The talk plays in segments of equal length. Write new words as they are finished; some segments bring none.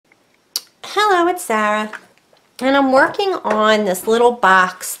Hello, it's Sarah, and I'm working on this little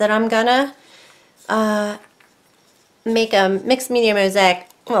box that I'm gonna make a mixed media mosaic,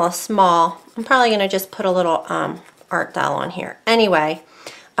 well, a small. I'm probably gonna just put a little art doll on here. Anyway,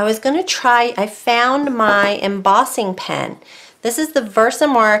 I found my embossing pen. This is the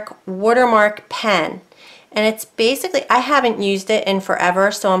Versamark watermark pen, and it's basically, I haven't used it in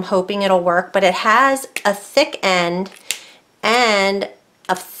forever, so I'm hoping it'll work, but it has a thick end and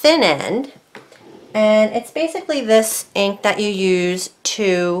a thin end, and it's basically this ink that you use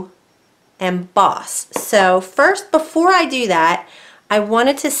to emboss. So first, before I do that, I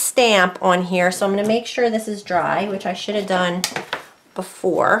wanted to stamp on here, so I'm going to make sure this is dry, which I should have done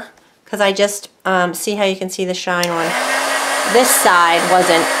before, because I just see how you can see the shine on this side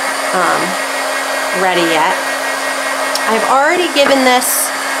wasn't ready yet. I've already given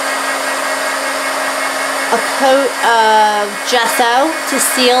this a coat of gesso to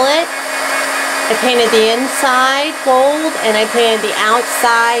seal it. I painted the inside gold and I painted the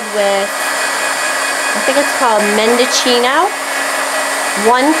outside with, I think it's called Mendocino.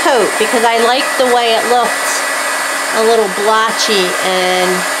 One coat, because I liked the way it looked a little blotchy,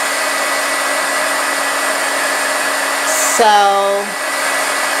 and so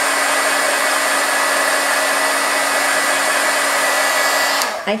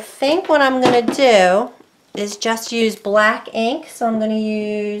I think what I'm going to do is just use black ink. So I'm going to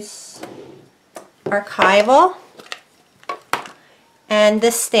use Archival and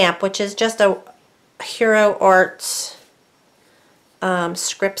this stamp, which is just a Hero Arts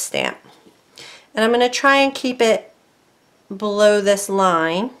script stamp. And I'm going to try and keep it below this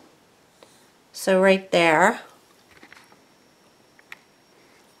line. So right there.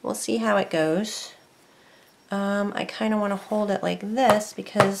 We'll see how it goes. I kind of want to hold it like this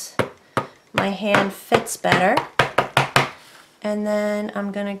because my hand fits better. And then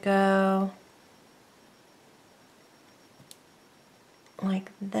I'm going to go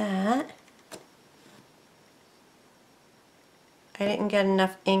like that. I didn't get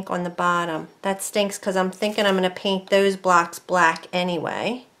enough ink on the bottom. That stinks because I'm thinking I'm going to paint those blocks black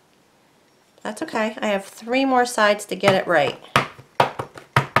anyway. That's okay. I have 3 more sides to get it right.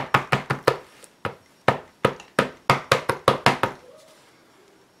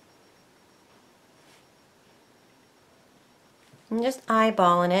 I'm just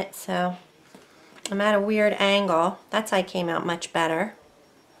eyeballing it, so I'm at a weird angle. That side came out much better.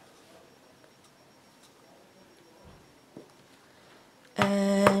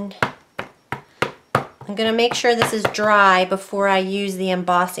 And I'm going to make sure this is dry before I use the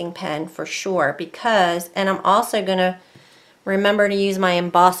embossing pen for sure, because, and I'm also going to remember to use my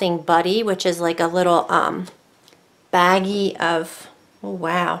embossing buddy, which is like a little baggie of, oh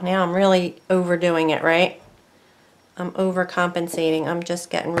wow, now I'm really overdoing it, right? I'm overcompensating. I'm just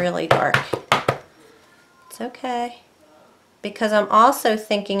getting really dark. It's okay. Because I'm also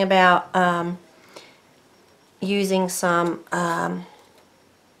thinking about using some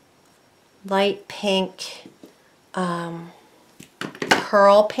light pink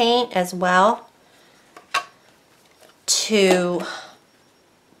pearl paint as well to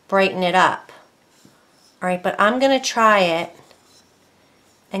brighten it up. Alright, but I'm going to try it.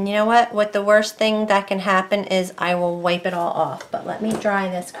 And you know what? What the worst thing that can happen is I will wipe it all off. But let me dry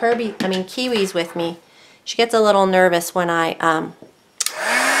this. Kiwi's with me. She gets a little nervous when I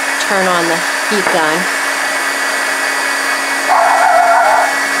turn on the heat gun.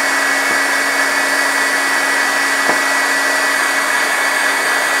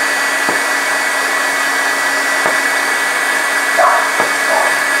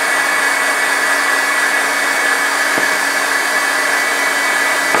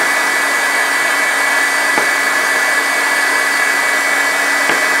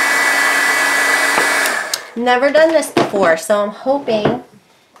 Never done this before, so I'm hoping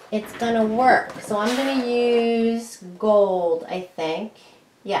it's gonna work. So I'm gonna use gold, I think.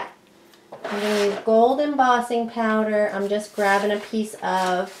 Yeah. I'm gonna use gold embossing powder. I'm just grabbing a piece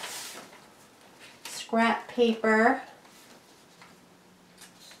of scrap paper.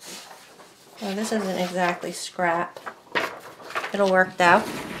 Oh, this isn't exactly scrap. It'll work though.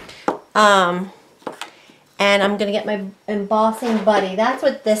 And I'm gonna get my embossing buddy. That's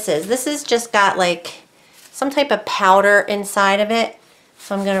what this is. This has just got like some type of powder inside of it.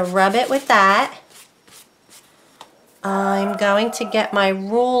 So I'm going to rub it with that. I'm going to get my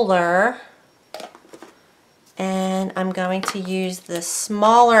ruler and I'm going to use the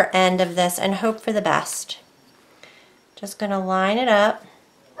smaller end of this and hope for the best. Just going to line it up.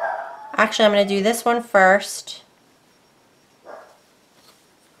 Actually, I'm going to do this one first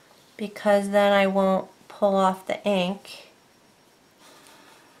because then I won't pull off the ink.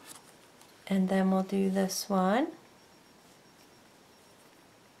 And then we'll do this one.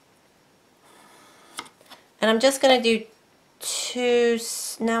 And I'm just going to do two.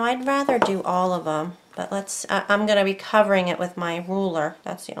 Now I'd rather do all of them, but I'm going to be covering it with my ruler.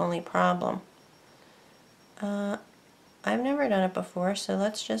 That's the only problem. I've never done it before, so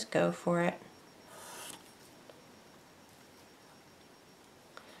let's just go for it.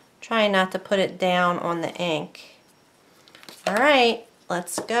 Trying not to put it down on the ink. Alright,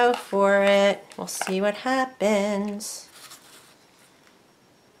 let's go for it. We'll see what happens.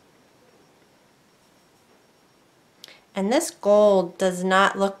 And this gold does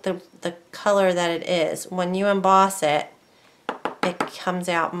not look the color that it is. When you emboss it, it comes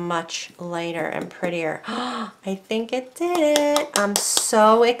out much lighter and prettier. I think it did it. I'm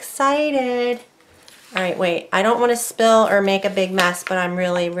so excited. All right, wait. I don't want to spill or make a big mess, but I'm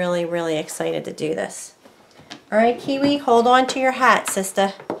really, really, really excited to do this. All right, Kiwi, hold on to your hat,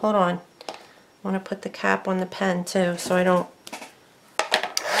 sister. Hold on. I want to put the cap on the pen, too, so I don't...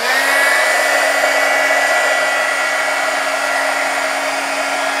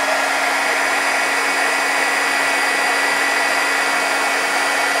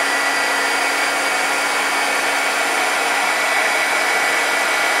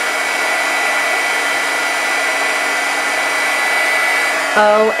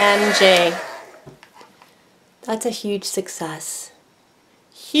 OMG. That's a huge success.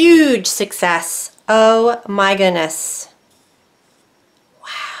 Huge success. Oh my goodness.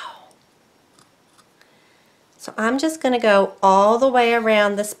 Wow. So I'm just going to go all the way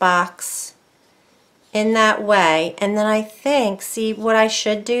around this box in that way. And then I think, see what I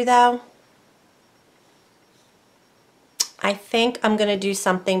should do though? I think I'm going to do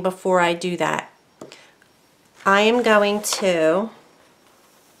something before I do that. I am going to...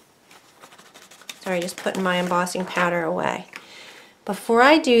 Sorry, just putting my embossing powder away. Before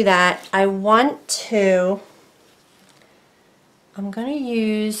I do that, I'm going to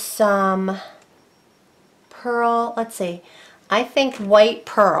use some pearl, let's see, I think white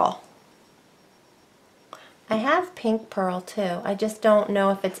pearl. I have pink pearl too. I just don't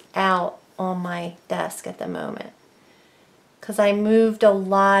know if it's out on my desk at the moment, because I moved a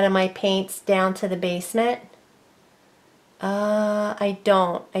lot of my paints down to the basement. I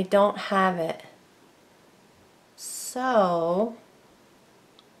don't have it. So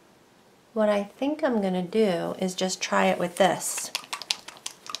what I think I'm going to do is just try it with this.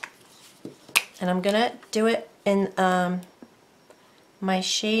 And I'm going to do it in my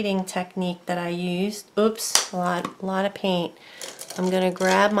shading technique that I used. Oops, a lot of paint. I'm going to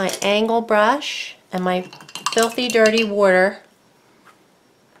grab my angle brush and my filthy dirty water.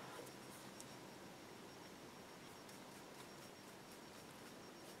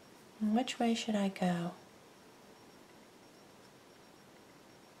 And which way should I go?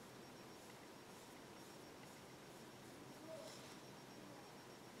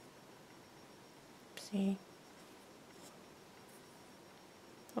 See?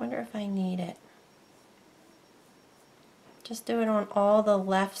 I wonder if I need it. Just do it on all the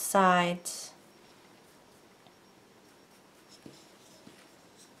left sides.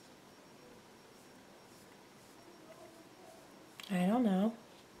 I don't know.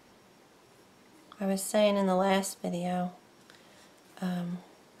 I was saying in the last video, I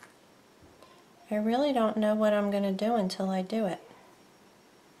really don't know what I'm going to do until I do it.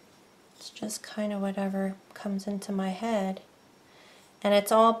 It's just kind of whatever comes into my head. And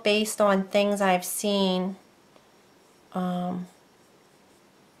it's all based on things I've seen by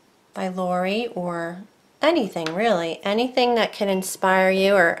Lori, or anything really. Anything that can inspire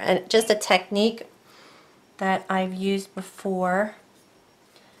you, or just a technique that I've used before.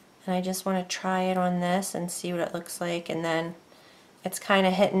 And I just want to try it on this and see what it looks like. And then it's kind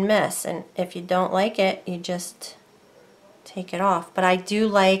of hit and miss. And if you don't like it, you just take it off. But I do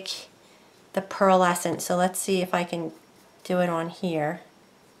like the pearlescent, so let's see if I can do it on here.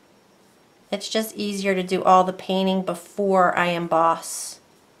 It's just easier to do all the painting before I emboss.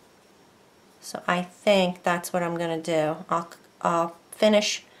 So I think that's what I'm going to do. I'll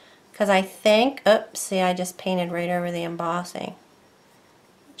finish, because I think, oops, see, I just painted right over the embossing.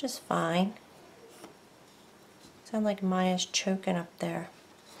 Which is fine. Sounds like Maya's choking up there.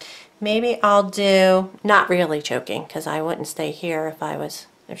 Maybe I'll do, not really choking, because I wouldn't stay here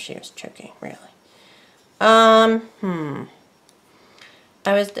if she was choking, really. I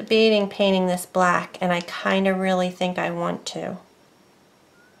was debating painting this black, and I kind of really think I want to.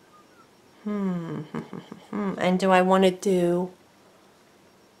 And do I want to do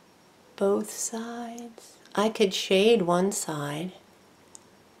both sides? I could shade one side.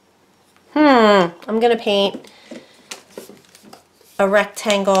 I'm going to paint a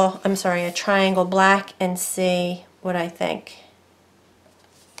rectangle, I'm sorry, a triangle black and see what I think.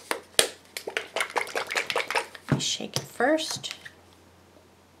 Let me shake it first.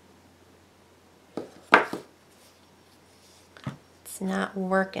 It's not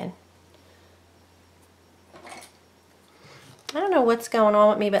working. I don't know what's going on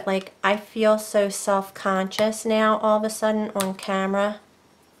with me, but like I feel so self-conscious now all of a sudden on camera,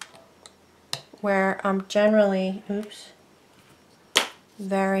 where I'm generally,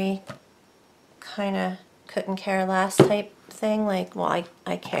 very kind of couldn't care less type thing. Like, well,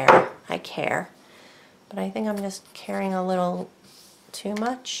 I care. But I think I'm just caring a little too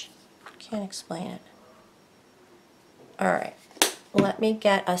much. Can't explain it. Alright, let me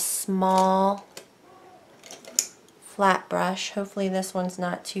get a small flat brush. Hopefully this one's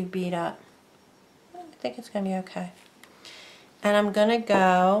not too beat up. I think it's going to be okay. And I'm going to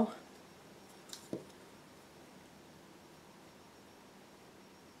go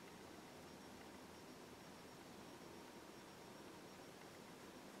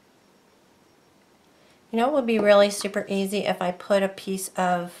you know, it would be really super easy if I put a piece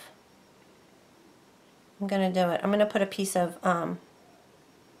of, I'm going to do it. I'm going to put a piece of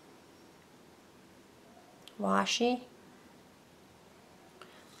washi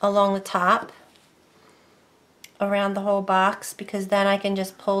along the top around the whole box, because then I can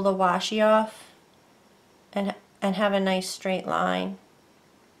just pull the washi off and have a nice straight line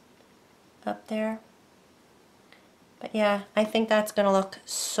up there. But yeah, I think that's going to look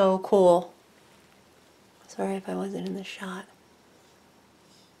so cool. Sorry if I wasn't in the shot.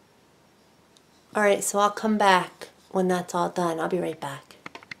 Alright, so I'll come back when that's all done. I'll be right back.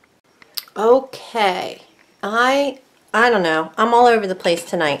 Okay. I don't know. I'm all over the place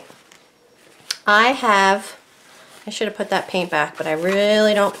tonight. I should have put that paint back, but I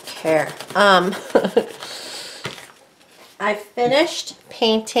really don't care. I finished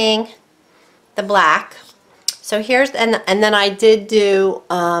painting the black. So here's, and then I did do,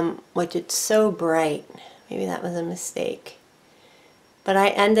 which it's so bright. Maybe that was a mistake. But I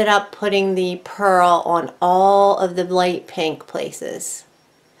ended up putting the pearl on all of the light pink places.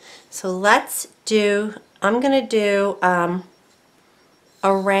 So let's do, I'm going to do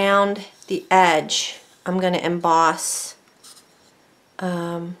around the edge. I'm going to emboss.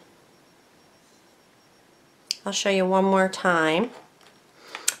 I'll show you one more time.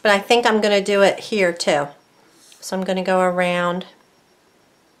 But I think I'm going to do it here too. So I'm going to go around.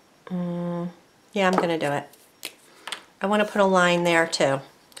 Yeah, I'm going to do it. I want to put a line there too.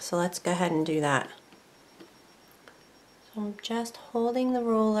 So let's go ahead and do that. So I'm just holding the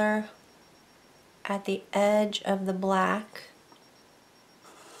ruler at the edge of the black.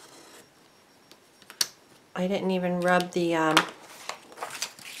 I didn't even rub the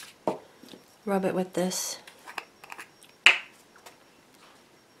rub it with this.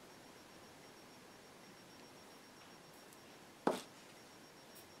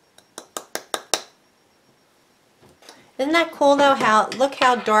 Isn't that cool though? Look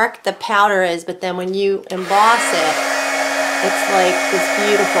how dark the powder is, but then when you emboss it, it's like this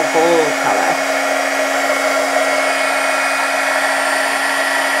beautiful gold color.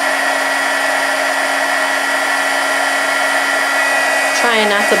 Trying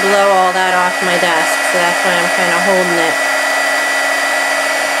not to blow all that off my desk, so that's why I'm kind of holding it.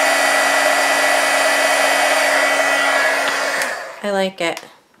 I like it.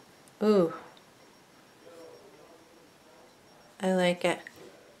 Ooh. I like it.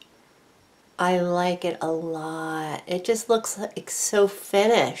 I like it a lot. It just looks like it's so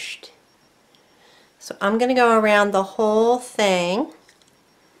finished. So I'm going to go around the whole thing,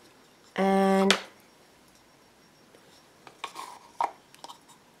 and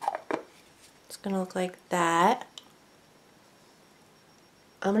it's going to look like that.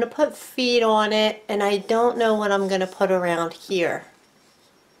 I'm going to put feet on it, and I don't know what I'm going to put around here.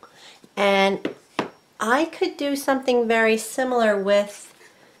 And I could do something very similar with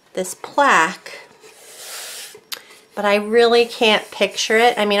this plaque, but I really can't picture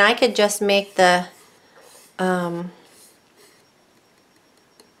it. I mean, I could just make the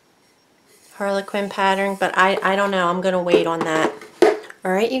Harlequin pattern, but I don't know. I'm going to wait on that.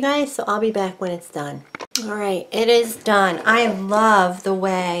 Alright, you guys, so I'll be back when it's done. Alright, it is done. I love the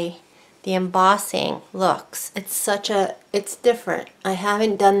way the embossing looks. It's different. I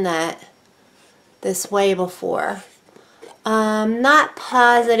haven't done that this way before. Not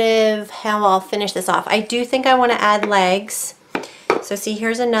positive how I'll finish this off. I do think I want to add legs. So see,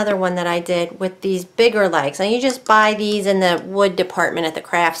 here's another one that I did with these bigger legs. Now you just buy these in the wood department at the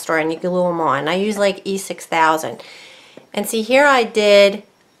craft store and you glue them on. I use like E6000. And see, here I did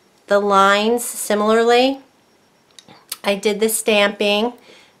the lines similarly. I did the stamping.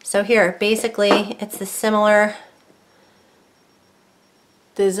 So here, basically, it's a similar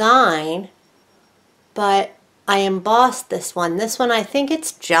design, but I embossed this one. This one, I think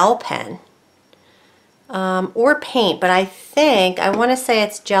it's gel pen or paint, but I want to say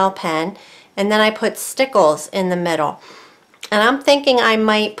it's gel pen. And then I put stickles in the middle. And I'm thinking I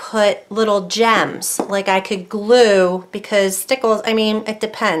might put little gems, like I could glue, because stickles, I mean, it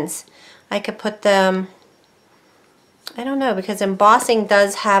depends. I could put them, I don't know, because embossing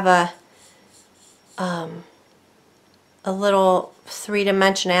does have a little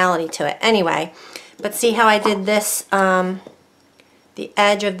three-dimensionality to it. Anyway, but see how I did this, the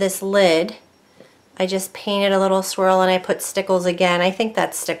edge of this lid. I just painted a little swirl and I put stickles again. I think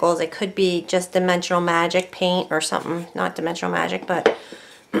that's stickles. It could be just Dimensional Magic paint or something. Not Dimensional Magic, but...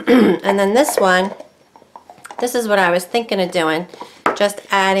 And then this one, this is what I was thinking of doing. Just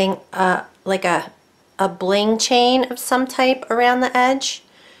adding like a bling chain of some type around the edge.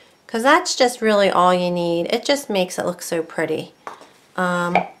 Because that's just really all you need. It just makes it look so pretty.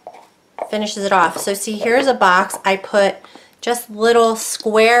 Finishes it off. So see, here's a box I put just little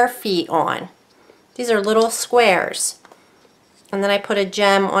square feet on. These are little squares. And then I put a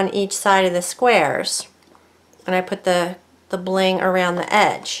gem on each side of the squares. And I put the bling around the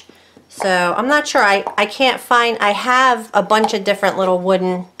edge. So I'm not sure. I can't find, I have a bunch of different little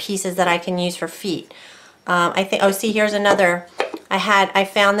wooden pieces that I can use for feet. I think, oh, see, here's another. I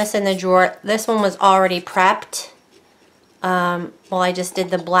found this in the drawer. This one was already prepped. Well, I just did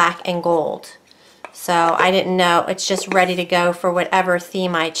the black and gold. So I didn't know. It's just ready to go for whatever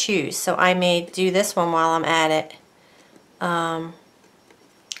theme I choose. So I may do this one while I'm at it.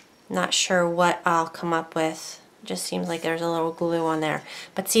 Not sure what I'll come up with. Just seems like there's a little glue on there.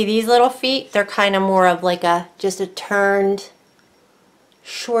 But see, these little feet, they're kind of more of like just a turned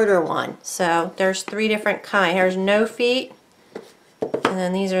shorter one. So there's three different kinds. There's no feet. And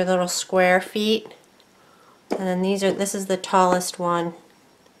then these are little square feet. And then this is the tallest one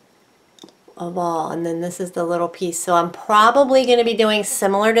of all, and then this is the little piece. So I'm probably going to be doing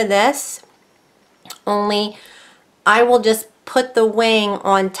similar to this, only I will just put the wing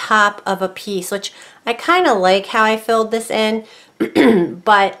on top of a piece, which I kind of like how I filled this in,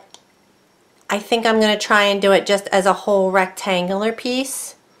 but I think I'm going to try and do it just as a whole rectangular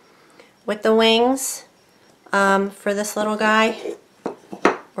piece with the wings for this little guy,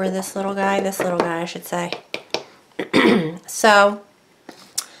 or this little guy I should say. So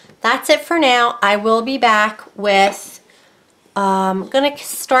that's it for now. I will be back with, I'm going to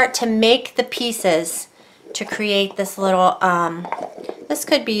start to make the pieces to create this little, this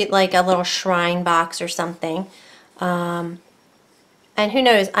could be like a little shrine box or something. And who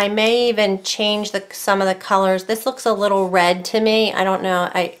knows, I may even change some of the colors. This looks a little red to me. I don't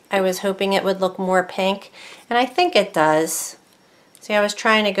know. I was hoping it would look more pink, and I think it does. See, I was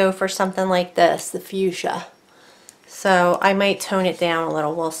trying to go for something like this, the fuchsia. So I might tone it down a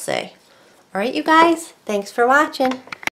little. We'll see. Alright, you guys, thanks for watching.